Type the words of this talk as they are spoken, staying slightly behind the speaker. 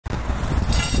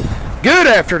Good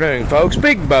afternoon, folks.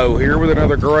 Big Bo here with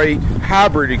another great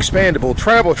hybrid expandable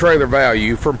travel trailer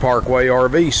value from Parkway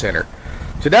RV Center.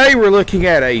 Today we're looking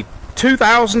at a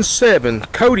 2007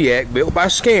 Kodiak built by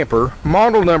Skamper,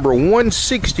 model number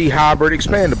 160 hybrid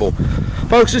expandable.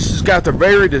 Folks, this has got the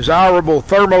very desirable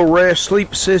Thermo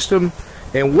Sleep system,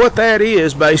 and what that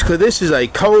is, basically, this is a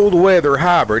cold weather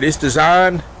hybrid. It's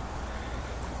designed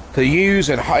to use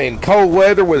in cold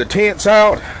weather with the tents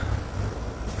out.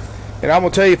 And I'm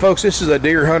going to tell you, folks, this is a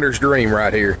deer hunter's dream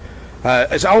right here.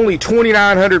 It's only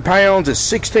 2,900 pounds. It's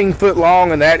 16 foot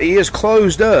long, and that is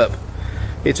closed up.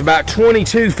 It's about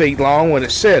 22 feet long when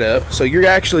it's set up, so you're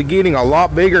actually getting a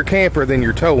lot bigger camper than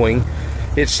you're towing.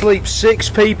 It sleeps 6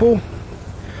 people.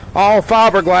 All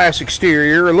fiberglass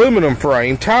exterior, aluminum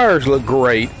frame. Tires look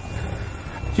great.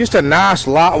 Just a nice,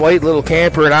 lightweight little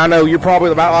camper, and I know you're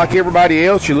probably about like everybody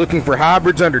else. You're looking for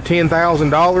hybrids under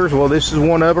 $10,000. Well, this is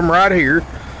one of them right here.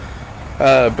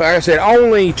 Like I said,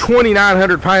 only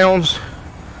 2,900 pounds,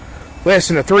 less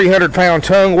than a 300-pound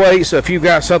tongue weight. So if you've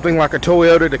got something like a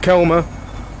Toyota Tacoma,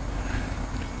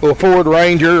 or Ford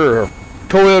Ranger, or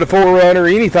Toyota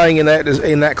 4Runner, anything in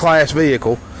that class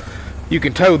vehicle, you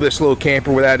can tow this little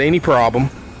camper without any problem.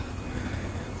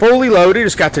 Fully loaded.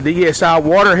 It's got the DSI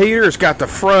water heater. It's got the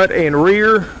front and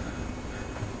rear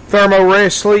Thermo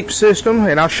Sleep system,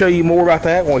 and I'll show you more about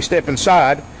that when we step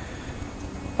inside.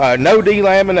 No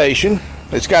delamination.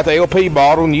 It's got the LP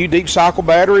bottle, new deep cycle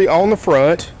battery on the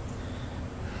front.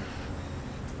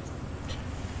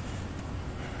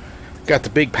 Got the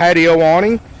big patio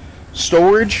awning,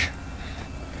 storage,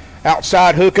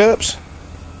 outside hookups.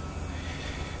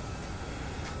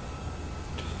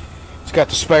 It's got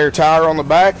the spare tire on the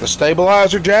back, the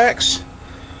stabilizer jacks.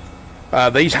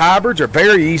 These hybrids are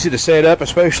very easy to set up,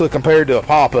 especially compared to a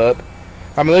pop-up.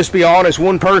 I mean, let's be honest,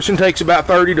 one person takes about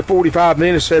 30 to 45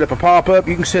 minutes to set up a pop-up.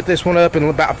 You can set this one up in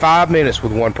about 5 minutes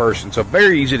with one person. So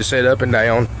very easy to set up and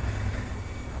down.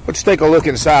 Let's take a look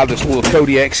inside this little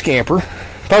Kodiak Skamper.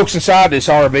 Folks, inside this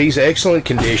RV is excellent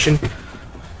condition.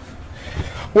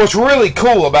 What's really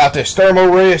cool about this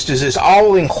Thermo is it's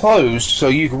all enclosed, so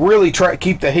you can really try to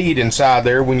keep the heat inside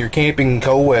there when you're camping in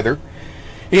cold weather.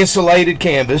 Insulated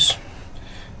canvas.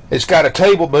 It's got a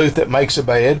table booth that makes a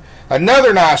bed.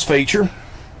 Another nice feature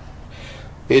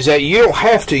is that you don't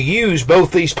have to use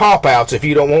both these pop-outs if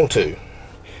you don't want to.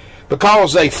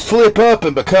 Because they flip up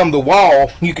and become the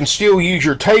wall, you can still use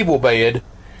your table bed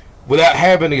without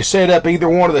having to set up either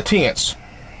one of the tents.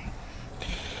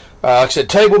 Like I said,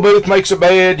 table booth makes a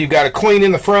bed. You've got a queen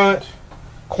in the front,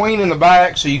 queen in the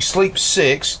back, so you sleep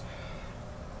 6.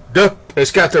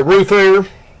 It's got the roof air.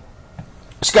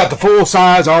 It's got the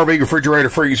full-size RV refrigerator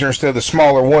freezer instead of the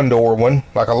smaller one-door one,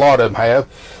 like a lot of them have.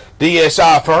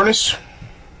 DSI furnace.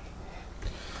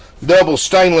 Double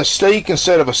stainless sink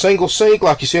instead of a single sink,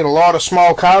 like you see in a lot of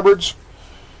small hybrids.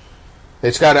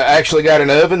 It's actually got an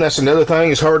oven. That's another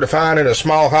thing. It's hard to find in a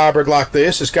small hybrid like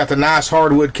this. It's got the nice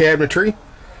hardwood cabinetry.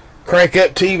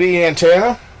 Crank-up TV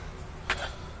antenna.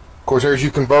 Of course, there's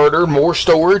your converter. More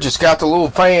storage. It's got the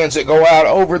little fans that go out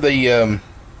over the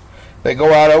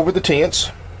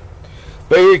tents.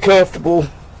 Very comfortable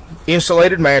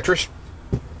insulated mattress.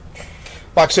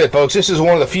 Like I said, folks, this is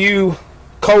one of the few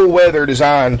cold weather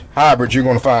designed hybrids you're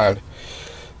going to find.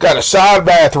 Got a side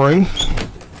bathroom.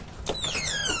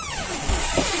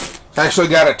 Actually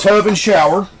got a tub and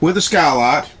shower with a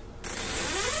skylight.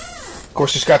 Of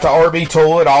course, it's got the RV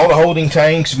toilet, all the holding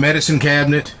tanks, medicine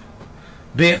cabinet,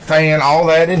 vent fan, all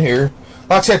that in here.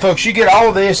 Like I said, folks, you get all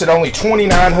of this at only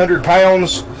 2,900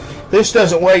 pounds. This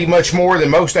doesn't weigh much more than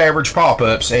most average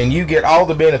pop-ups, and you get all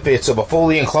the benefits of a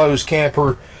fully enclosed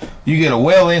camper. You get a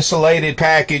well-insulated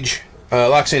package.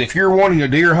 Like I said, if you're wanting to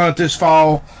deer hunt this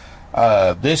fall,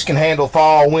 this can handle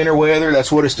fall, winter weather.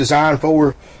 That's what it's designed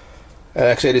for.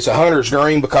 Like I said, it's a hunter's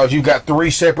dream because you've got 3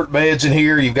 separate beds in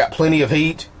here. You've got plenty of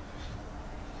heat.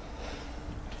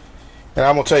 And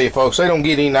I'm going to tell you, folks, they don't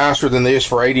get any nicer than this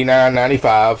for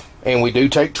 $89.95, and we do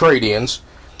take trade-ins.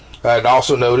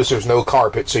 Also notice there's no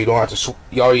carpet, so you don't have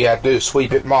to. All you have to do is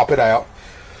sweep it, mop it out.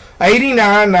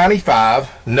 $89.95,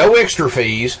 no extra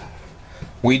fees.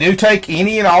 We do take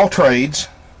any and all trades.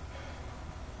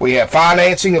 We have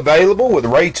financing available with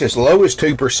rates as low as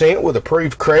 2% with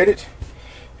approved credit.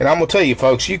 And I'm going to tell you,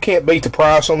 folks, you can't beat the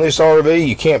price on this RV.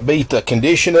 You can't beat the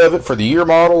condition of it for the year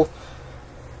model.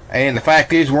 And the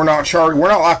fact is, we're not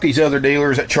like these other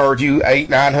dealers that charge you $800,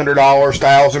 $900,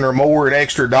 $1,000 or more in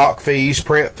extra dock fees,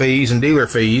 prep fees, and dealer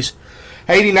fees.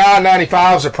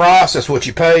 $89.95 is the price. That's what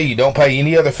you pay. You don't pay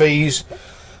any other fees.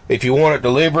 If you want it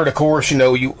delivered, of course,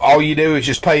 all you do is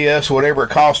just pay us whatever it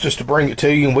costs us to bring it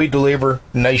to you, and we deliver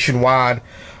nationwide.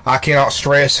 I cannot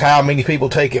stress how many people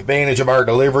take advantage of our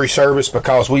delivery service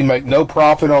because we make no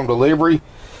profit on delivery.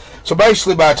 So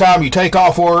basically, by the time you take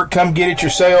off work, come get it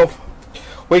yourself.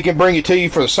 We can bring it to you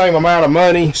for the same amount of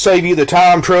money, save you the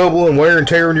time, trouble, and wear and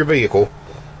tear in your vehicle.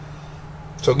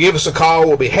 So give us a call.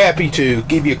 We'll be happy to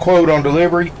give you a quote on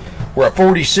delivery. We're a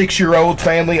 46-year-old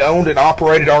family-owned and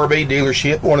operated RV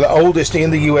dealership, one of the oldest in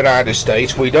the United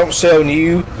States. We don't sell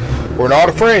new. We're not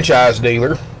a franchise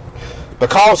dealer.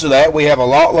 Because of that, we have a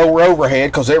lot lower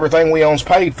overhead because everything we own is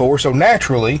paid for. So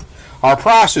naturally, our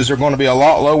prices are going to be a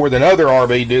lot lower than other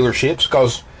RV dealerships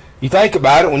because you think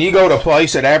about it, when you go to a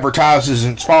place that advertises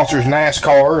and sponsors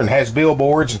NASCAR and has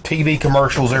billboards and TV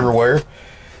commercials everywhere,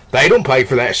 they don't pay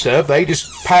for that stuff. They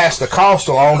just pass the cost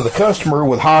along to the customer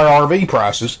with higher RV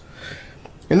prices.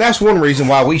 And that's one reason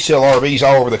why we sell RVs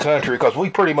all over the country, because we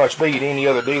pretty much beat any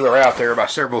other dealer out there by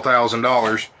several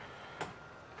 $1,000s.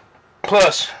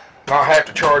 Plus, not have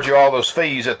to charge you all those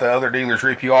fees that the other dealers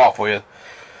rip you off with.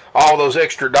 All those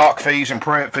extra dock fees and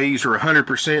print fees are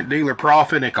 100% dealer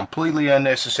profit and completely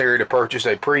unnecessary to purchase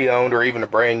a pre-owned or even a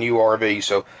brand new RV.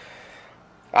 So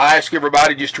I ask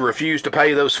everybody just to refuse to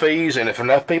pay those fees, and if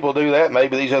enough people do that,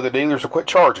 maybe these other dealers will quit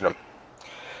charging them.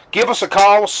 Give us a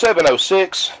call,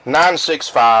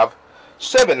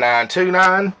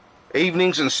 706-965-7929.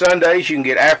 Evenings and Sundays you can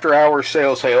get after-hours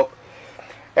sales help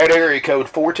at area code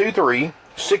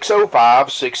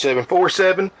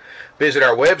 423-605-6747. Visit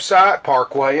our website,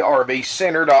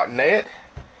 parkwayrvcenter.net.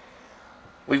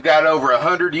 We've got over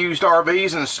 100 used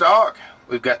RVs in stock.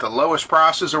 We've got the lowest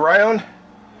prices around,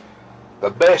 the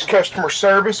best customer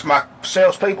service. My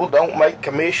salespeople don't make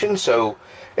commission, so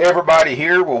everybody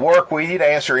here will work with you to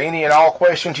answer any and all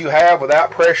questions you have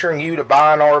without pressuring you to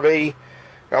buy an RV.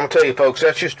 I'm going to tell you, folks,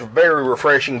 that's just a very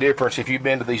refreshing difference if you've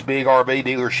been to these big RV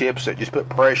dealerships that just put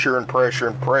pressure and pressure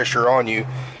and pressure on you.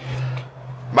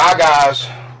 My guys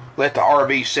let the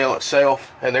RV sell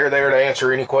itself, and they're there to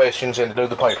answer any questions and to do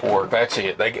the paperwork. That's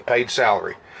it. They get paid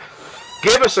salary.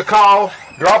 Give us a call,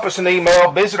 drop us an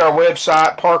email, visit our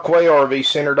website,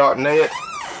 parkwayrvcenter.net.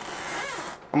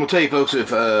 I'm going to tell you, folks,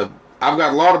 if I've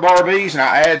got a lot of RVs and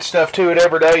I add stuff to it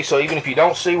every day, so even if you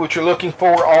don't see what you're looking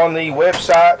for on the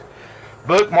website,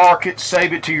 bookmark it,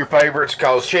 save it to your favorites,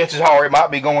 because chances are it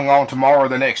might be going on tomorrow or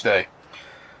the next day.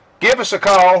 Give us a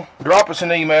call, drop us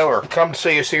an email, or come to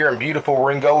see us here in beautiful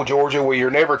Ringgold, Georgia, where you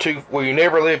never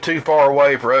live too far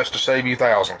away for us to save you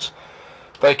thousands.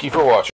 Thank you for watching.